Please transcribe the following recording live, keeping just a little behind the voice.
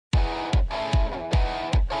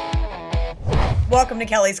Welcome to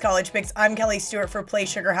Kelly's College Picks. I'm Kelly Stewart for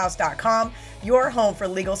PlaySugarHouse.com, your home for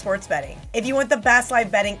legal sports betting. If you want the best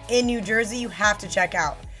live betting in New Jersey, you have to check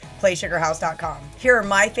out PlaySugarHouse.com. Here are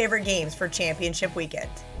my favorite games for championship weekend.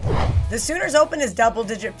 The Sooners opened as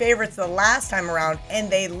double-digit favorites the last time around, and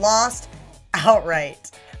they lost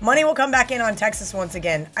outright. Money will come back in on Texas once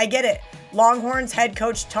again. I get it. Longhorns head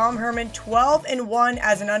coach Tom Herman, 12-1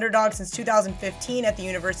 as an underdog since 2015 at the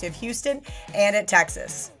University of Houston and at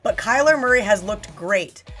Texas. But Kyler Murray has looked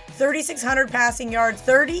great. 3,600 passing yards,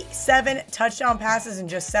 37 touchdown passes, and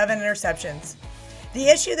just 7 interceptions. The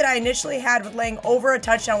issue that I initially had with laying over a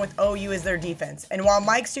touchdown with OU is their defense. And while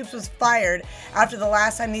Mike Stoops was fired after the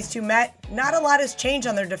last time these two met, not a lot has changed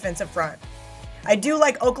on their defensive front. I do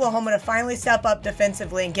like Oklahoma to finally step up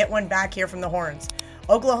defensively and get one back here from the Horns.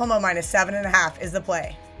 Oklahoma minus 7.5 is the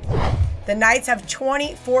play. The Knights have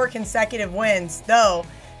 24 consecutive wins, though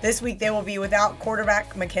this week they will be without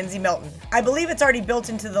quarterback McKenzie Milton. I believe it's already built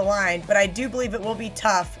into the line, but I do believe it will be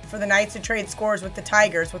tough for the Knights to trade scores with the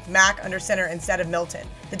Tigers with Mack under center instead of Milton.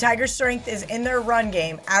 The Tigers' strength is in their run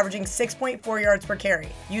game, averaging 6.4 yards per carry.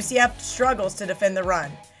 UCF struggles to defend the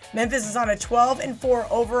run. Memphis is on a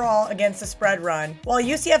 12-4 overall against the spread run. While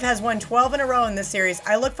UCF has won 12 in a row in this series,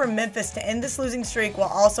 I look for Memphis to end this losing streak while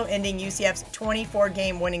also ending UCF's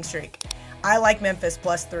 24-game winning streak. I like Memphis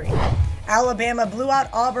 +3. Alabama blew out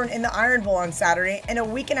Auburn in the Iron Bowl on Saturday, and a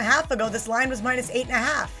week and a half ago this line was minus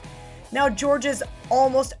 8.5. Now Georgia's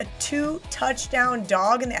almost a 2-touchdown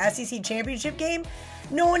dog in the SEC championship game.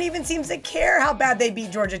 No one even seems to care how bad they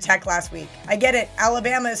beat Georgia Tech last week. I get it,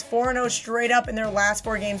 Alabama is 4-0 straight up in their last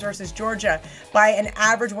 4 games versus Georgia by an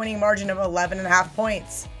average winning margin of 11.5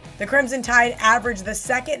 points. The Crimson Tide averaged the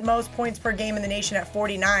second most points per game in the nation at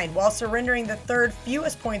 49, while surrendering the third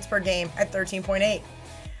fewest points per game at 13.8.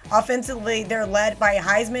 Offensively, they're led by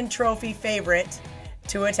Heisman Trophy favorite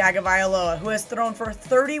Tua Tagovailoa, who has thrown for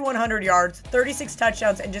 3,100 yards, 36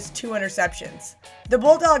 touchdowns, and just 2 interceptions. The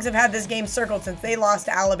Bulldogs have had this game circled since they lost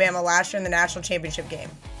to Alabama last year in the national championship game.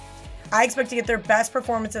 I expect to get their best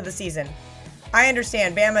performance of the season. I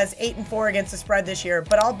understand Bama is 8-4 against the spread this year,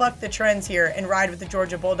 but I'll buck the trends here and ride with the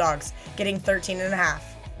Georgia Bulldogs, getting 13.5.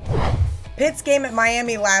 Pitt's game at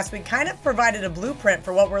Miami last week kind of provided a blueprint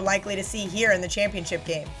for what we're likely to see here in the championship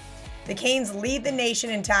game. The Canes lead the nation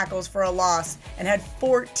in tackles for a loss and had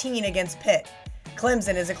 14 against Pitt.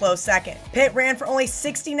 Clemson is a close second. Pitt ran for only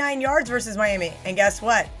 69 yards versus Miami, and guess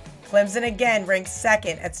what? Clemson again ranks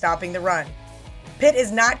second at stopping the run. Pitt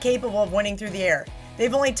is not capable of winning through the air.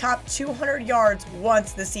 They've only topped 200 yards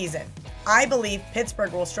once this season. I believe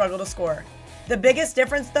Pittsburgh will struggle to score. The biggest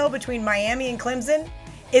difference, though, between Miami and Clemson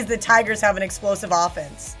is the Tigers have an explosive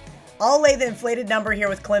offense. I'll lay the inflated number here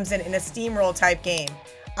with Clemson in a steamroll type game.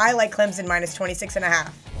 I like Clemson minus 26.5.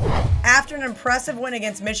 After an impressive win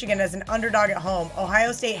against Michigan as an underdog at home,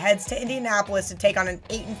 Ohio State heads to Indianapolis to take on an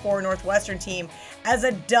 8-4 Northwestern team as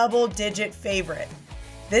a double-digit favorite.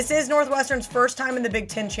 This is Northwestern's first time in the Big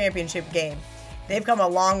Ten championship game. They've come a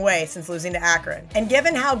long way since losing to Akron. And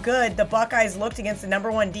given how good the Buckeyes looked against the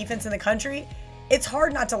 #1 defense in the country, it's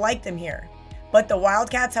hard not to like them here. But the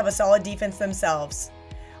Wildcats have a solid defense themselves.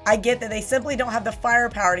 I get that they simply don't have the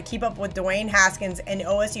firepower to keep up with Dwayne Haskins and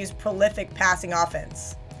OSU's prolific passing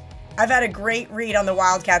offense. I've had a great read on the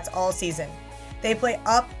Wildcats all season. They play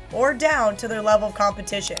up or down to their level of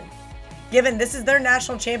competition. Given this is their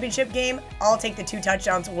national championship game, I'll take the 2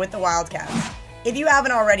 touchdowns with the Wildcats. If you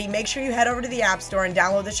haven't already, make sure you head over to the App Store and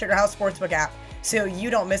download the SugarHouse Sportsbook app so you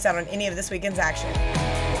don't miss out on any of this weekend's action.